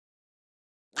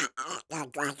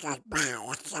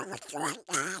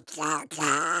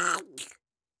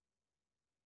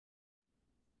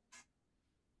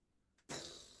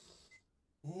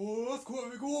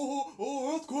Earthquake!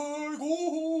 Oh, earthquake!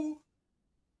 Oh!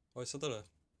 Oi, Sadara.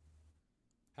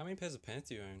 How many pairs of pants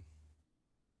do you own?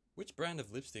 Which brand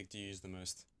of lipstick do you use the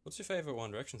most? What's your favorite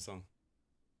One Direction song?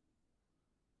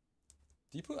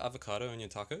 Do you put avocado in your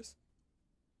tacos?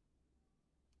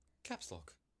 Caps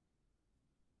lock.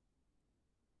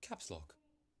 Caps lock.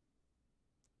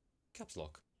 Caps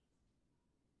lock.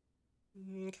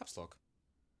 Caps lock.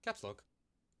 Caps lock.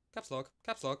 Caps lock.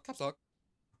 Caps lock. Caps lock.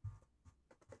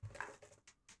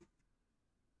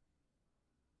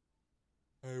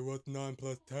 Hey, what 9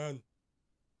 plus 10?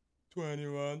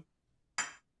 21.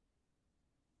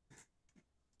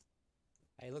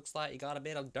 Hey, looks like you got a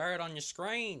bit of dirt on your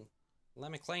screen.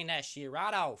 Let me clean that shit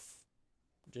right off.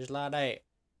 Just like that.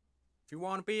 If you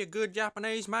want to be a good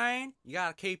Japanese man, you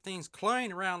gotta keep things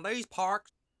clean around these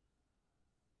parks.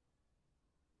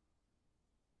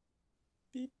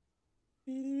 Beep.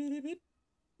 Beep. Beep. Beep.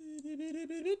 Beep.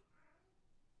 Beep.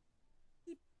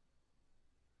 Beep.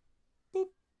 Boop.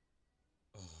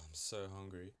 Oh, I'm so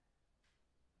hungry.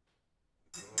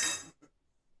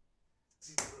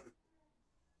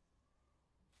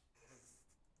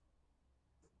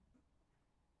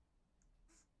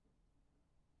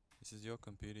 This is your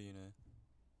computer, you know.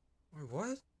 Wait,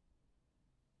 what?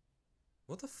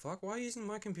 What the fuck? Why are you using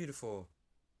my computer for?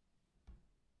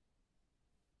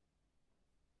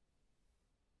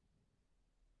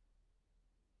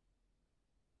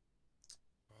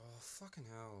 Oh, fucking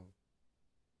hell.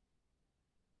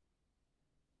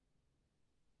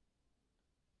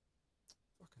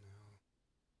 Fucking hell.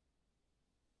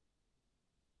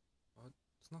 Oh,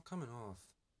 it's not coming off.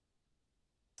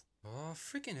 Oh,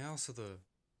 freaking hell, so the...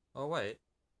 Oh, wait.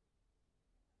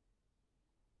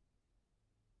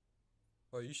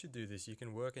 Oh, you should do this. You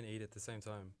can work and eat at the same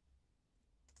time.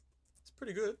 It's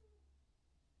pretty good.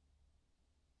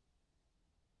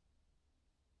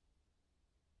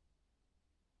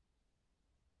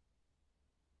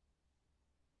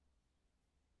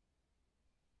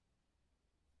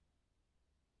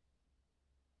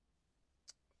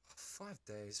 Oh, 5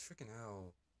 days, freaking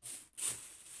hell.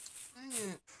 Dang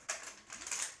it.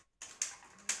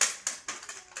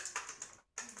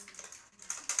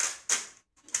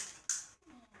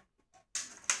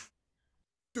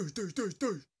 Ooh,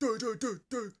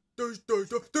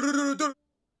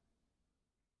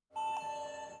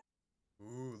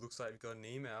 looks like we've got an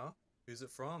email. Who's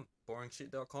it from?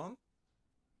 Boringshit.com?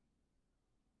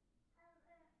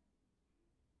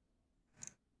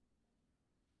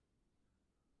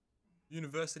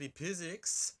 University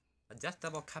Physics.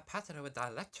 Adjustable capacitor with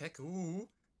dielectric. Ooh,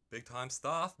 big time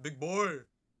stuff. Big boy.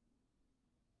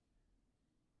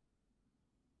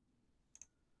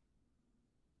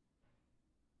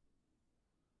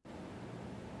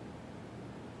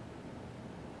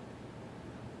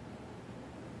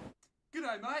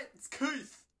 G'day, mate. It's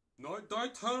Keith. No,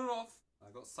 don't turn it off. I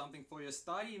got something for your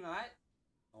study, mate.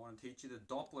 I want to teach you the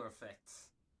Doppler effect.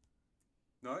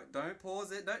 No, don't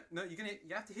pause it. No, you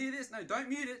have to hear this. No, don't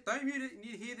mute it. Don't mute it. You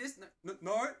need to hear this.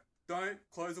 No, don't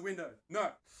close the window.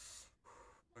 No.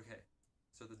 Okay.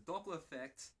 So the Doppler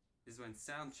effect is when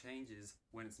sound changes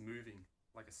when it's moving,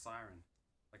 like a siren,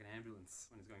 like an ambulance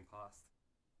when it's going past.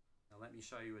 Now let me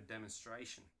show you a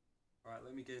demonstration. All right,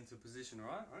 let me get into position. All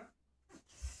right.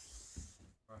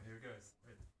 All right, here it goes.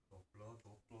 Wait.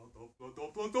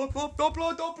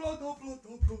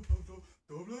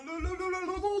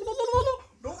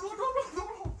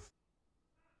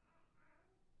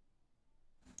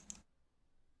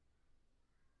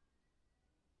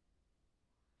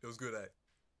 Feels good, eh?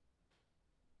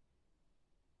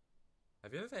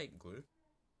 Have you ever ate glue?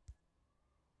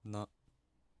 No.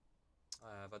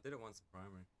 I have. I did it once in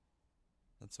primary.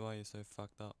 That's why you're so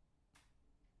fucked up.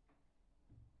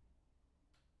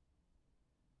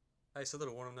 Hey, so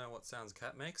little, want to know what sounds a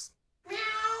cat makes?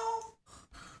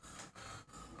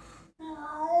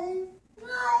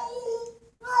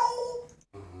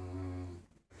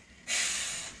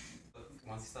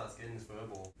 Once he starts getting this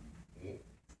verbal.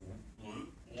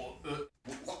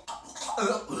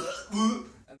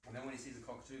 And then when he sees a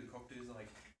cockatoo, the cockatoo's like.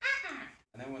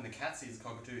 And then when the cat sees the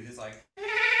cockatoo, he's like.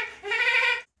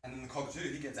 And then the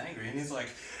cockatoo, he gets angry and he's like.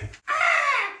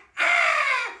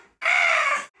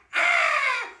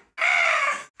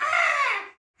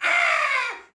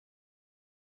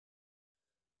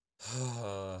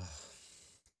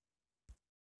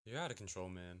 You're out of control,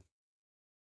 man.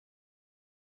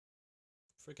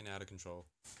 Freaking out of control.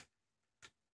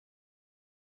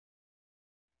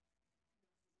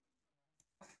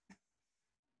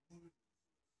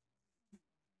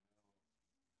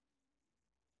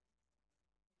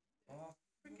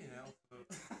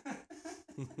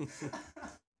 What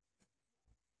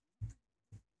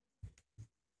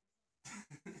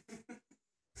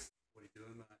are you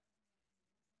doing, mate?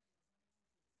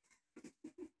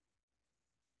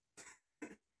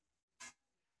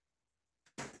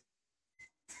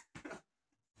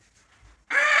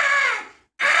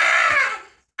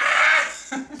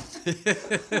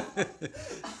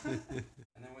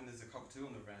 And then when there's a cockatoo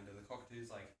on the veranda, the cockatoo's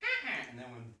like, and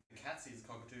then when the cat sees the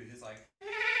cockatoo, he's like,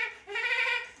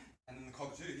 and then the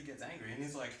cockatoo, he gets angry and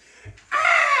he's like,